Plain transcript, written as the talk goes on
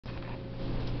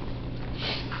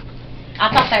I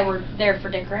thought they were there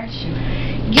for decoration.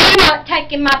 You're not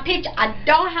taking my picture. I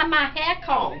don't have my hair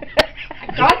combed. I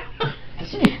don't.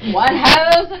 One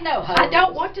hose and no hose. I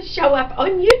don't want to show up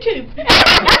on YouTube. Yeah,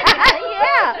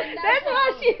 that's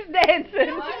why she's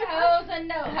dancing. One hose and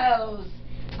no hose.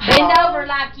 Bend over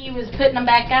like you was putting them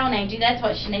back on, Angie. That's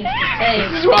what she needs to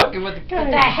see. She's rocking with the cane.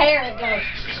 With that hair that goes.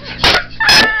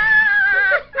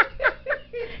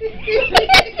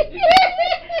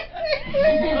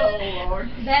 Oh, Lord.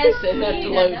 That's Send that to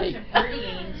cute. Lodi. Those are pretty,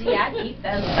 Angie. I keep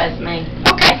those. That's me.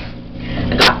 Okay.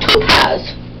 I got 2 pies.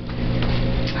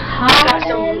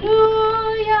 Hallelujah.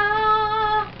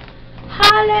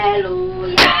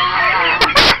 Hallelujah.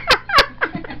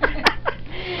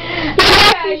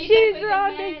 She's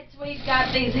Rhonda. We've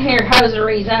got these here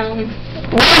hosieries on. We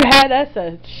had us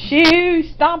a shoe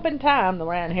stomping time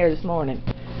around here this morning.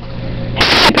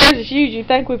 How many pairs of shoes you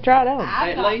think we've tried on?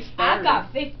 At least 30. I've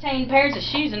got 15 pairs of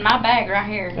shoes in my bag right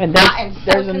here. And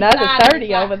there's another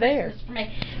 30 over there.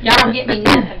 Y'all don't get me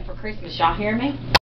nothing for Christmas. Y'all hear me?